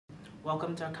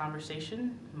Welcome to our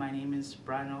conversation. My name is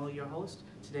Brian Oloo, your host.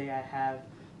 Today I have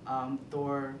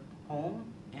Thor Holm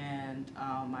and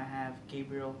I have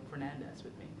Gabriel Fernandez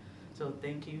with me. So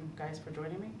thank you guys for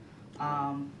joining me.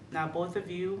 Now both of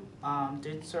you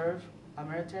did serve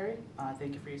military.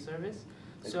 Thank you for your service.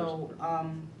 So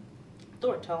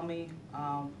Thor, tell me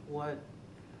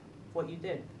what you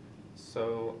did.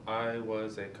 So I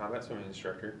was a combat swimming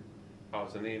instructor. I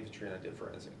was in the infantry and I did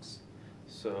forensics.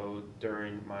 So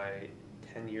during my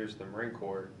 10 years in the Marine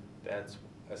Corps, that's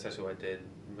essentially what I did.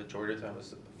 The majority of the time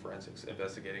was forensics,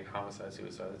 investigating homicides,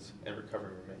 suicides, and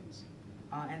recovering remains.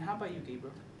 And how about you,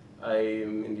 Gabriel? I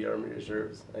am in the Army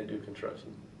Reserves. I do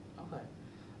construction. Okay.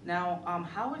 Now,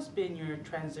 how has been your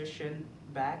transition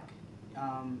back,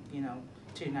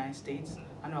 to the United States?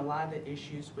 I know a lot of the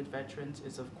issues with veterans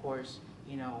is, of course,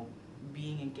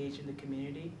 being engaged in the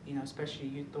community. Especially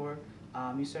you, Thor.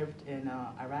 You served in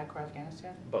Iraq or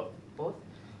Afghanistan? Both. Both.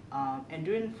 And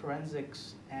doing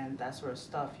forensics and that sort of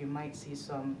stuff, you might see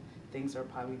some things that are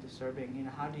probably disturbing.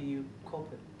 How do you cope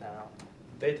with that?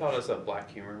 They taught us black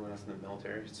humor when I was in the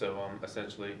military. So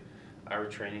essentially, our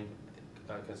training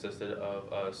consisted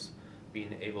of us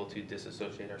being able to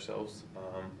disassociate ourselves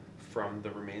from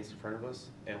the remains in front of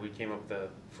us, and we came up with a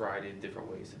variety of different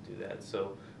ways to do that.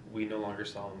 So we no longer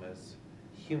saw them as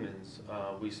humans;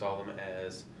 we saw them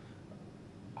as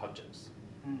objects.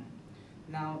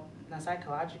 Now,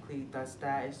 psychologically, is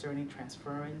there any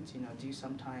transference? Do you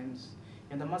sometimes,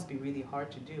 that must be really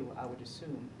hard to do, I would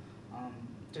assume,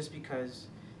 just because,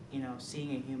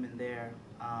 seeing a human there,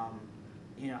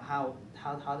 how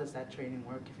does that training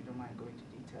work, if you don't mind going into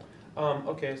detail?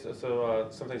 Okay, so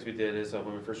some things we did is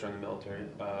when we first joined the military,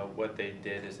 what they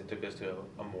did is they took us to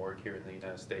a morgue here in the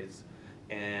United States,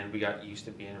 and we got used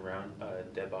to being around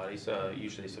dead bodies,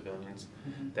 usually civilians.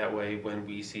 Mm-hmm. That way, when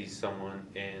we see someone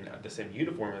in the same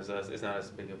uniform as us, it's not as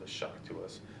big of a shock to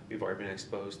us. We've already been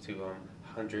exposed to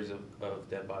hundreds of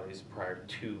dead bodies prior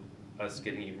to us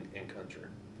getting even in country.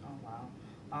 Oh, wow.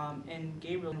 And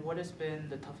Gabriel, what has been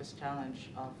the toughest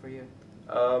challenge for you?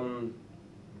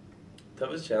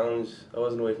 Toughest challenge, I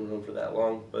wasn't away from home for that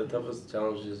long, but the toughest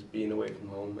challenge is being away from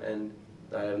home and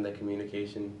not having that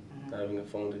communication, not having a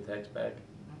phone to text back.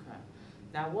 Okay.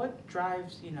 Now, what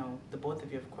drives, the both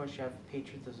of you, of course, you have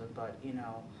patriotism, but,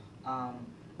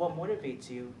 what motivates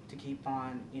you to keep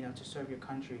on, to serve your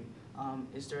country?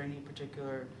 Is there any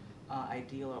particular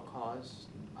ideal or cause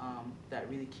that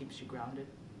really keeps you grounded?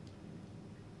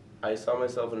 I saw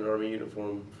myself in an Army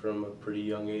uniform from a pretty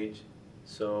young age,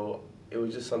 so it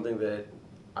was just something that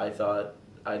I thought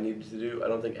I needed to do. I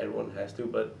don't think everyone has to,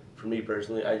 but for me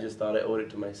personally, I just thought I owed it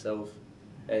to myself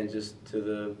and just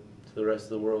to the rest of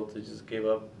the world to just give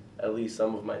up at least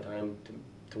some of my time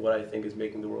to what I think is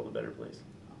making the world a better place.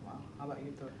 Oh, wow. How about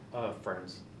you, Thor?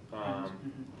 Friends.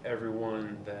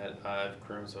 Everyone that I've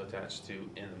grown so attached to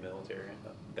in the military,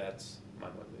 that's my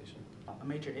motivation. A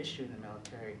major issue in the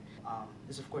military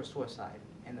is, of course, suicide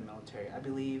in the military. I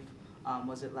believe,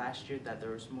 was it last year that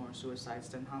there was more suicides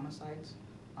than homicides?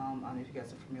 I don't know if you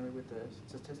guys are familiar with the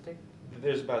statistic.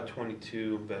 There's about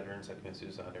 22 veterans that commit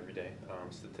suicide every day,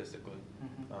 statistically.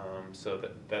 So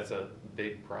that's a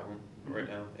big problem right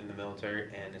now in the military,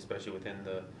 and especially within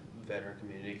the veteran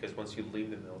community, because once you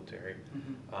leave the military,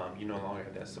 you no longer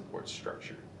have that support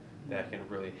structure that can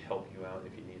really help you out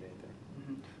if you need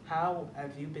anything. How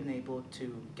have you been able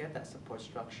to get that support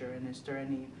structure, and is there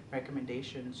any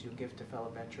recommendations you give to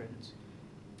fellow veterans?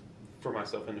 For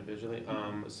myself individually,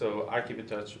 so I keep in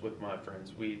touch with my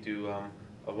friends. We do a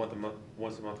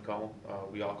once a month call.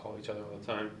 We all call each other all the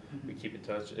time. We keep in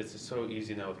touch. It's just so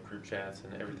easy now with group chats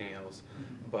and everything else.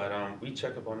 But we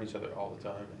check up on each other all the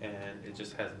time, and it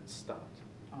just hasn't stopped.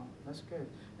 Oh, that's good.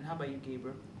 And how about you,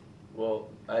 Gabriel? Well,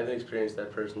 I haven't experienced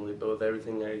that personally, but with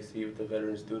everything I see with the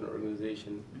Veteran Student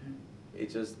Organization,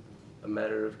 it's just a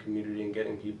matter of community and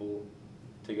getting people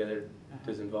together,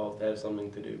 just involved, to have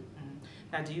something to do.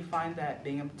 Now, do you find that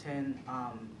Binghamton,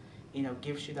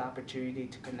 gives you the opportunity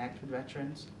to connect with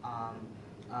veterans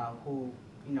who,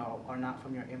 are not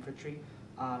from your infantry?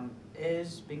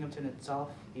 Is Binghamton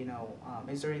itself,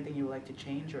 is there anything you would like to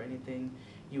change or anything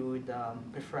you would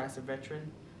prefer as a veteran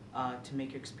to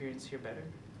make your experience here better?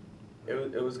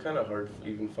 It was kind of hard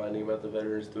even finding about the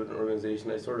Veteran Student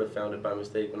Organization. I sort of found it by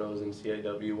mistake when I was in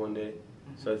CIW one day.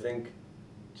 So I think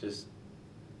just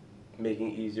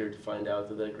making it easier to find out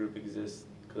that that group exists,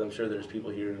 because I'm sure there's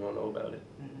people here who don't know about it.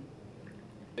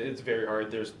 It's very hard.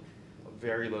 There's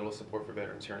very little support for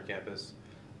veterans here on campus.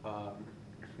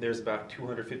 There's about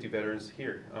 250 veterans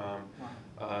here.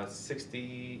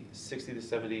 60 to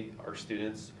 70 are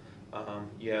students.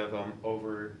 You have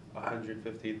over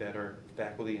 150 that are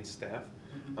faculty and staff.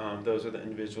 Those are the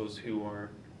individuals who are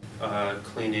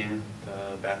cleaning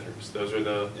the bathrooms. Those are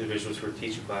the individuals who are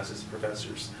teaching classes,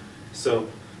 professors. So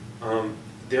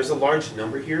there's a large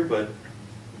number here, but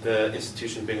the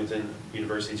institution, Binghamton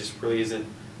University, just really isn't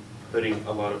putting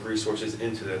a lot of resources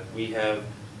into that. We have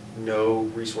no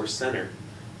resource center.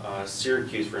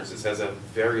 Syracuse, for instance, has a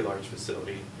very large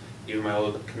facility. Even my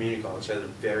old community college has a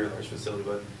very large facility,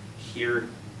 but here,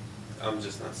 I'm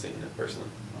just not seeing it personally.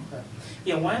 Okay.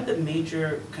 Yeah, one of the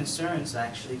major concerns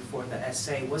actually for the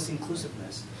essay was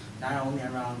inclusiveness, not only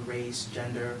around race,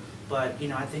 gender, but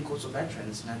I think also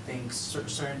veterans, and I think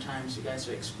certain times you guys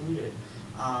are excluded.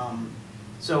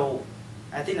 So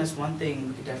I think that's one thing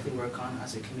we could definitely work on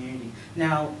as a community.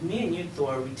 Now, me and you,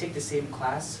 Thor, we take the same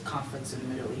class, Conflicts in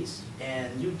the Middle East,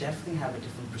 and you definitely have a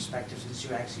different perspective since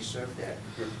you actually served there.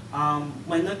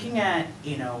 When looking at,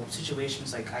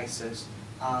 situations like ISIS,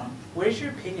 what is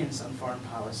your opinions on foreign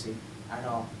policy at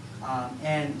all?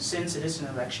 And since it is an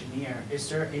election year, is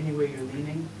there anywhere you're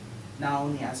leaning, not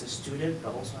only as a student,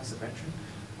 but also as a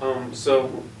veteran?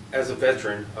 So, as a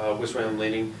veteran, which way I'm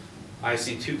leaning, I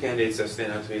see two candidates that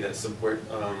stand out to me that support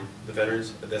the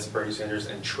veterans. That's Bernie Sanders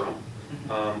and Trump.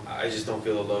 I just don't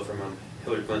feel the love from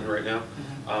Hillary Clinton right now.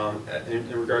 In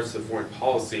regards to foreign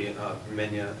policy,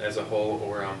 MENA as a whole,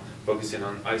 or focusing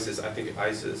on ISIS, I think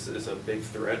ISIS is a big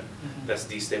threat that's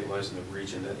destabilizing the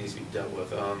region that needs to be dealt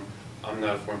with. I'm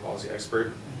not a foreign policy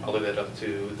expert. I'll leave that up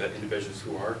to the individuals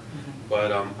who are.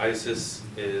 But ISIS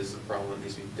is a problem that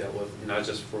needs to be dealt with, not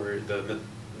just for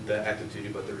the active duty,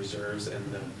 but the reserves and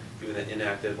even the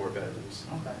inactive or veterans.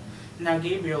 Okay. Now,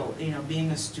 Gabriel,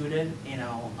 being a student, and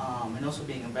also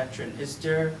being a veteran, is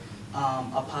there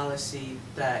a policy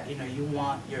that you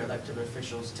want your elected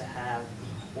officials to have,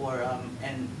 or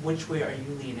and which way are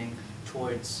you leaning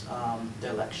towards the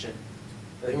election?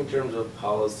 I think in terms of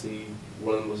policy,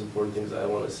 one of the most important things I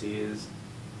want to see is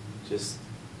just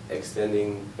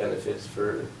extending benefits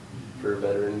for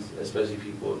veterans, especially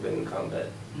people who have been in combat.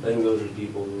 I think those are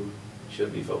people who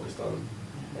should be focused on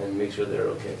and make sure they're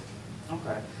okay.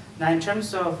 Okay. Now, in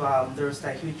terms of there was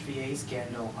that huge VA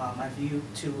scandal, have you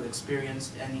two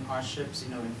experienced any hardships,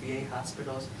 in VA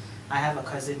hospitals? I have a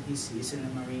cousin, he's in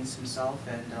the Marines himself,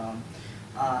 and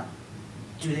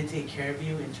do they take care of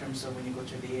you in terms of when you go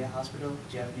to a VA hospital?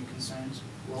 Do you have any concerns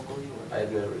locally? Or?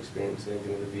 I've never experienced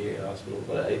anything with a VA hospital,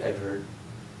 but I've heard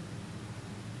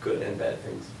good and bad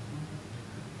things.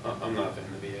 I'm not a fan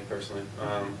of the VA personally.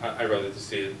 I'd rather to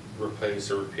see it replaced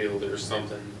or repealed or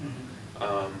something.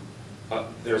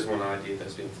 There's one idea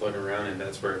that's being floated around, and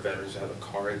that's where veterans have a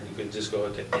card. You could just go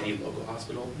to any local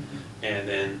hospital, and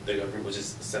then the government would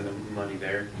just send them money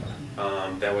there.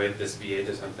 That way, this VA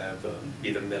doesn't have to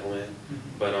be the middleman.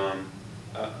 But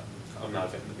I'm not a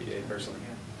fan of the VA personally.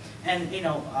 And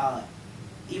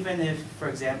even if, for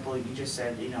example, you just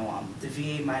said the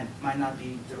VA might not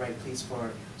be the right place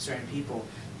for certain people,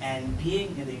 and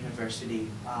being in the university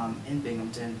in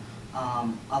Binghamton,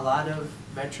 a lot of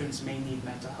veterans may need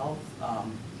mental health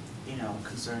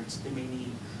concerns. They may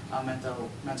need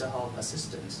mental health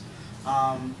assistance.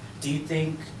 Do you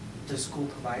think the school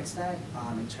provides that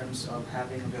in terms of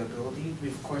having availability?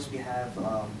 Of course, we have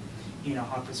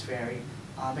Harper's Ferry.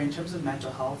 But in terms of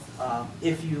mental health,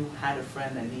 if you had a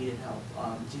friend that needed help,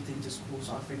 do you think the school's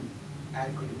offering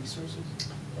adequate resources?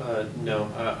 No,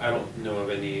 I don't know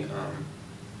of any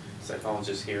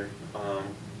psychologists here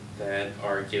that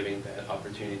are giving that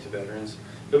opportunity to veterans.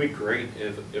 It would be great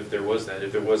if there was that,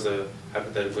 if there was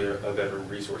hypothetically a veteran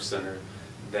resource center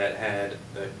that had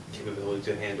the capability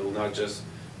to handle not just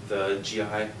the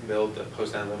GI bill, the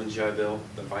post 9/11 GI bill,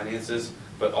 the finances,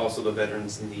 but also the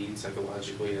veterans' needs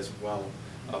psychologically as well.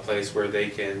 A place where they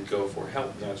can go for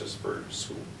help, not just for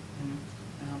school.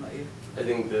 And how about you? I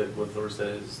think that what Thor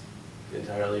said is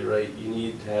entirely right. You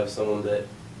need to have someone that,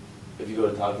 if you go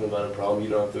to talking about a problem, you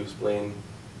don't have to explain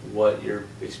what you're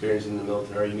experiencing in the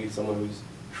military. You need someone who's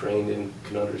trained and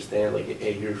can understand, like,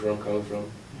 hey, here's where I'm coming from,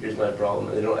 here's my problem.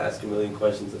 And they don't ask a million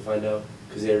questions to find out,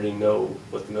 because they already know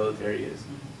what the military is.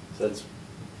 So that's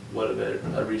what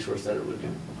a resource center would do.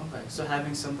 Okay, so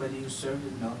having somebody who served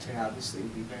in the military obviously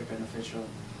would be very beneficial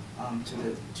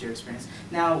to your experience.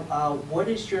 Now, what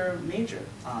is your major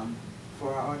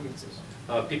for our audiences?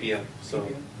 PPM, so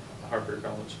PPM? Harper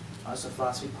College. So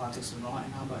philosophy, politics, and law.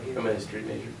 And how about you? I'm a history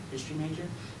major. History major.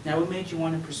 Now, what made you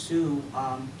want to pursue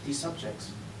these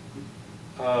subjects?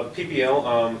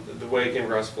 PPL, the way I came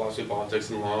across philosophy, politics,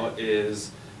 and law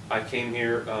is I came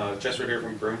here, transferred here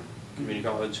from Broome Community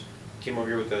College, came over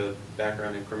here with a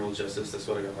background in criminal justice. That's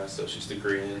what I got my associate's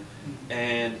degree in.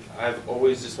 And I've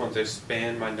always just wanted to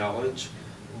expand my knowledge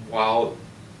while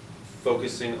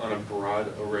focusing on a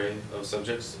broad array of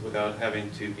subjects without having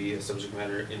to be a subject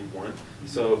matter in one.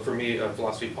 So for me,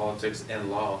 philosophy, politics, and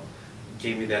law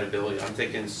gave me that ability. I'm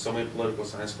taking so many political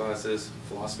science classes,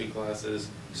 philosophy classes,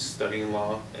 studying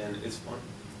law, and it's fun.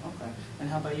 Okay. And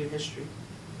how about your history?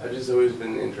 I've just always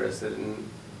been interested in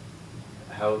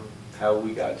how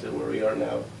we got to where we are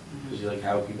now. Just like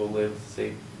how people lived,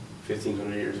 say,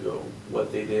 1,500 years ago,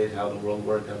 what they did, how the world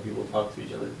worked, how people talk to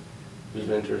each other. I've just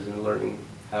been interested in learning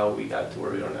how we got to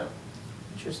where we are now.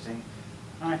 Interesting.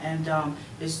 All right, and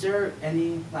is there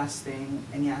any last thing,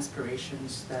 any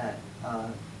aspirations that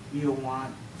you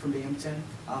want from Binghamton?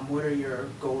 What are your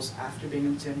goals after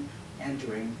Binghamton and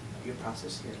during your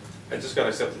process here? I just got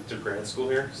accepted to grad school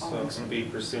here, so I'm going to excellent. be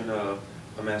pursuing a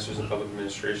master's in public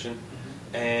administration.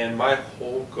 And my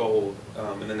whole goal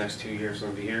in the next 2 years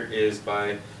when I be here is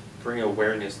by bringing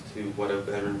awareness to what a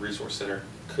veteran resource center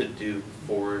could do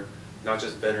for not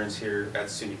just veterans here at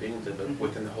SUNY Binghamton, but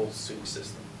within the whole SUNY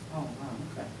system. Oh, wow,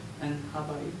 okay. And how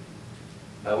about you?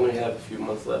 I only have a few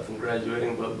months left in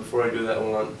graduating, but before I do that, I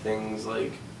want things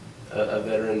like a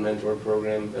veteran mentor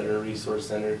program, veteran resource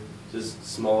center, just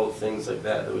small things like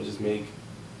that that would just make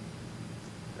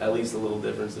at least a little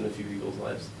difference in a few people's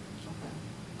lives.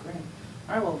 Okay, great.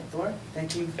 All right, well, Thor,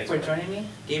 thank you Thanks, for man. joining me.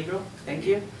 Gabriel, thank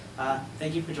you.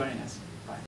 Thank you for joining us.